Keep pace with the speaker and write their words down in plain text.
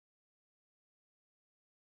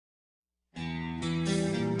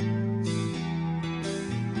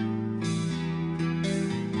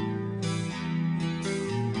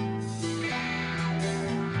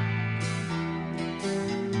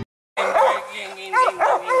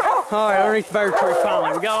All right, underneath the bear tree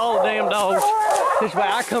finally. We got all the damn dogs. This way,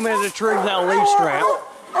 I come into the tree without a lead strap.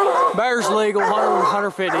 Bear's legal,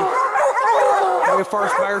 150. We got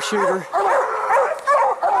first bear shooter.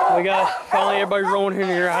 We got, finally everybody's rolling in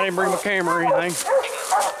here. I didn't bring my camera or anything.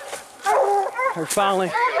 There's finally,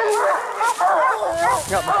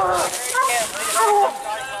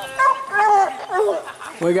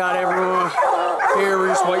 we got everyone here. We're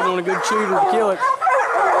just waiting on a good shooter to kill it.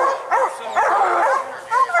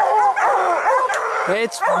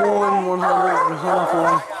 It's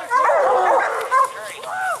 140.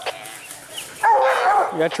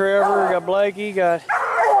 We got Trevor, we got Blakey, got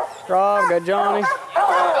Rob, got Johnny.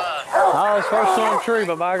 I was first on the tree,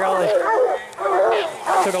 but by golly,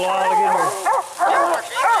 took a while to get here.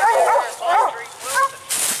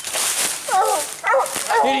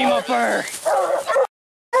 Get him up there.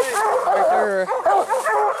 Right there.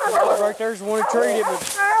 Right there's the one who treated,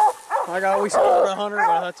 but like I always said, 100,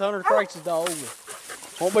 that's 100 crates of dog.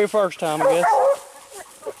 Won't be the first time, I guess.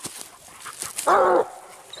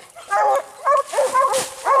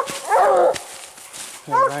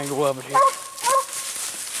 There's an angle of it here.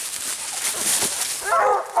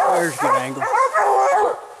 There's a good angle.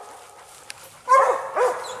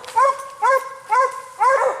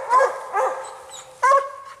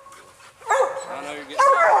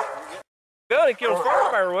 Good, he killed a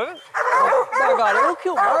first bear with it. My God, it'll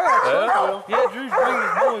kill bears. Yeah, Drew's bringing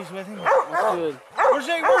his boys with him. That's good. Where's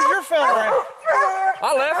your fella at?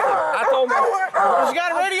 I left him. I told him. Has he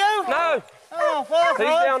got a radio? No. Oh, fuck. He's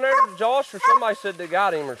down there. Josh or somebody said they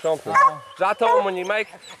got him or something. Cause I told him when you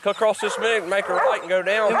cut across this minute, make a right and go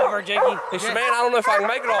down. Come over, Jakey. He said, man, I don't know if I can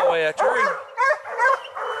make it all the way to that tree.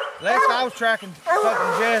 Last I was tracking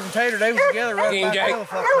fucking Jazz and Tater, they was together running back the other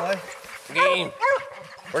fucking way. Game.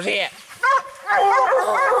 Where's he at? So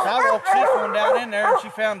I walked this one down in there and she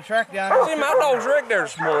found the track down there. See, my dog's rigged there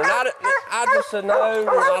this morning. I just said no and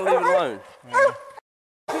I'll leave it alone. Right.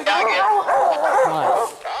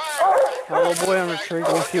 Got a little boy on the tree,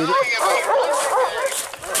 gonna shoot it.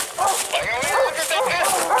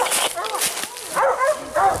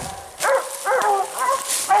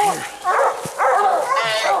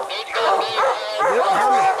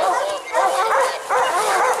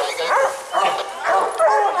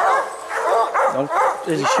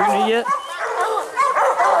 Is he shooting it yet?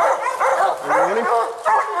 Ready?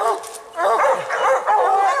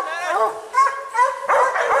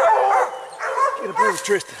 Get up there with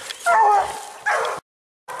Tristan.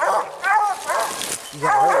 You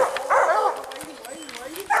got hurt.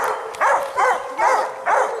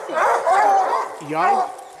 You got him?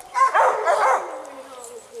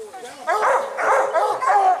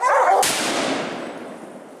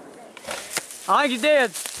 I think he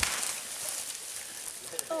did.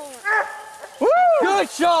 Woo! Good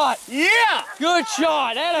shot. Yeah. Good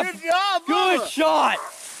shot. Good job, Good shot.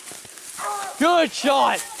 Good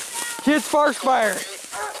shot. Kid's first bear.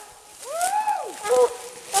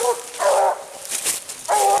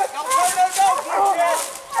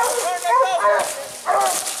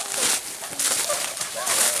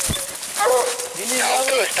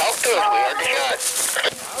 Talk to us. We already got.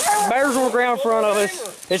 Bears on the ground in front of us.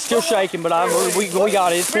 It's still shaking, but we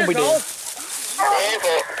got it. It's gonna be dead.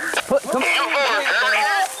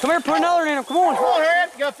 Come here, put another in him. Come on. Come on, Harry.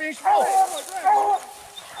 You gotta finish full.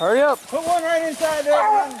 Hurry up. Put one right inside there.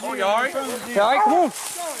 Oh, you all right? All right, come on.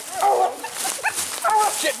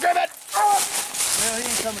 Shit, grab it! Well, he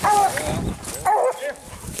ain't coming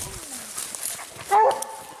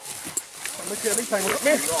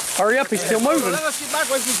Hurry up, he's still moving. Let's get back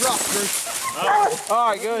where you drop, Drew. All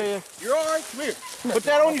right, go ahead. You're all right? Come here. Put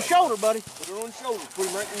that on your shoulder, buddy. Put it on your shoulder. Put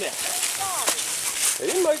him right in the neck. He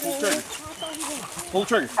didn't make Pull it. trigger. Pull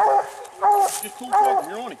trigger. Just pull trigger.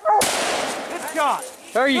 You're on him. Good shot.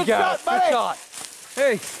 There you go. shot, buddy. Good shot.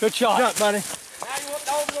 Hey, good shot. Good shot, buddy. Now you want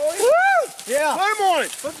dogs on him? Woo! Yeah. Put him on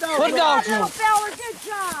it. Put dogs Put dogs on. Little fella, good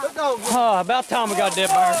job. Put dogs on. About time we got that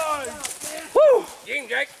bear. Woo! Get him,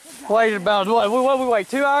 Jake. Waited about, what we wait,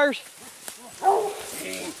 2 hours?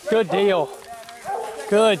 Good deal.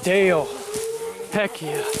 Good deal. Heck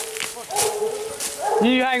yeah.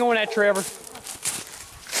 You hang on that, Trevor.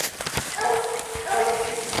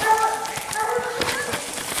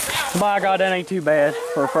 My God, that ain't too bad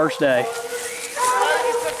for a first day.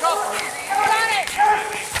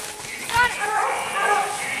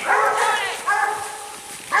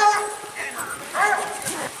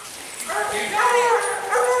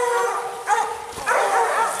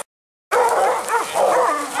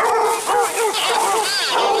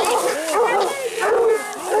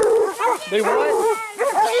 Do what?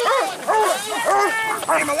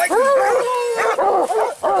 Hey, my leg.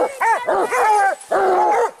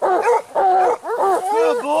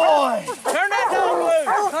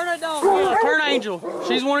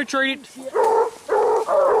 Johnny, treat it.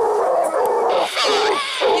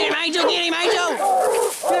 Get him, Angel, get him, Angel.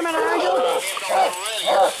 Get him, Angel.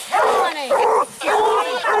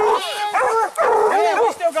 Yeah,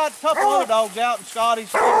 we still got a couple other dogs out, and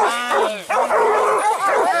Scotty's mine.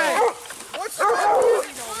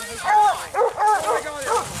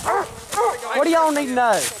 What do y'all need to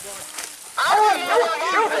know?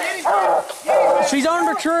 She's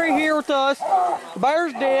under the tree here with us. The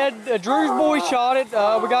bear's dead. Drew's boy shot it.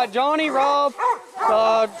 We got Johnny, Rob,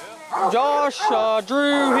 Josh,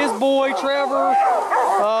 Drew, his boy, Trevor,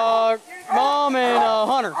 Mom, and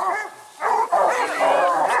Hunter.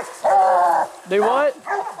 Do what?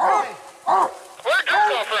 Where'd Drew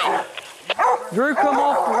come from? Drew come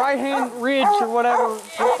off the right-hand ridge or whatever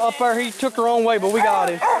up there. He took the wrong way, but we got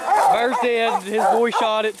him. Bear's dead. His boy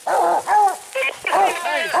shot it.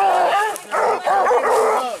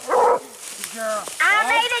 I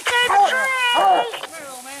made it to the tree!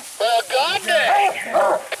 Well, God dang.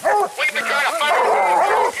 We've been trying to find him.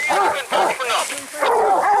 You've been looking for nothing.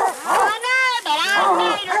 I know, but I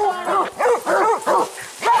made it.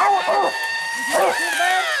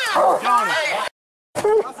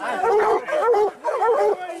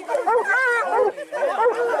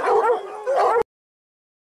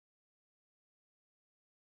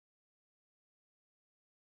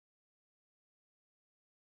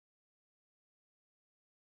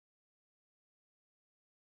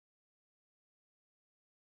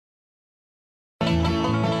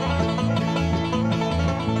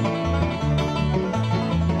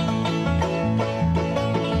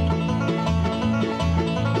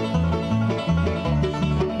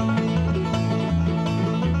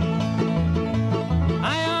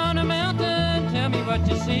 What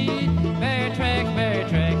you see, bear tracks,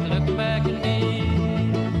 look back and me.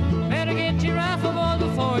 Better get your rifle, boy,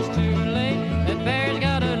 before it's too late. That bear's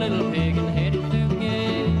got a little pig and headed to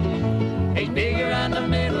get. He's big around the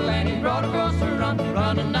middle and he's broad across the run,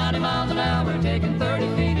 running 90 miles an hour, taking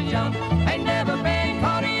 30 feet a jump. Ain't never been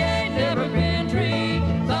caught, he ain't never been treed.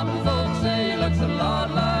 Some folks say he looks a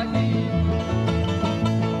lot like me.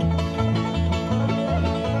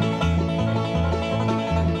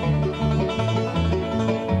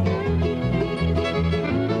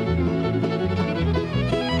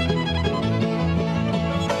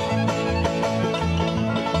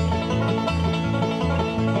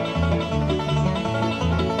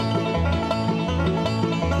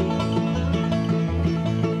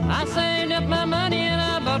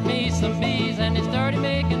 Some bees and they started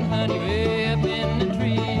making honey way up in the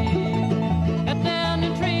tree. Cut down the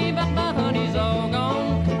tree, but my honey's all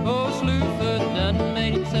gone. Oh, Slewfoot done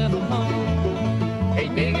made himself a home. He's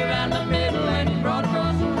big around the middle and he's broad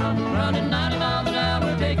across the run, running 90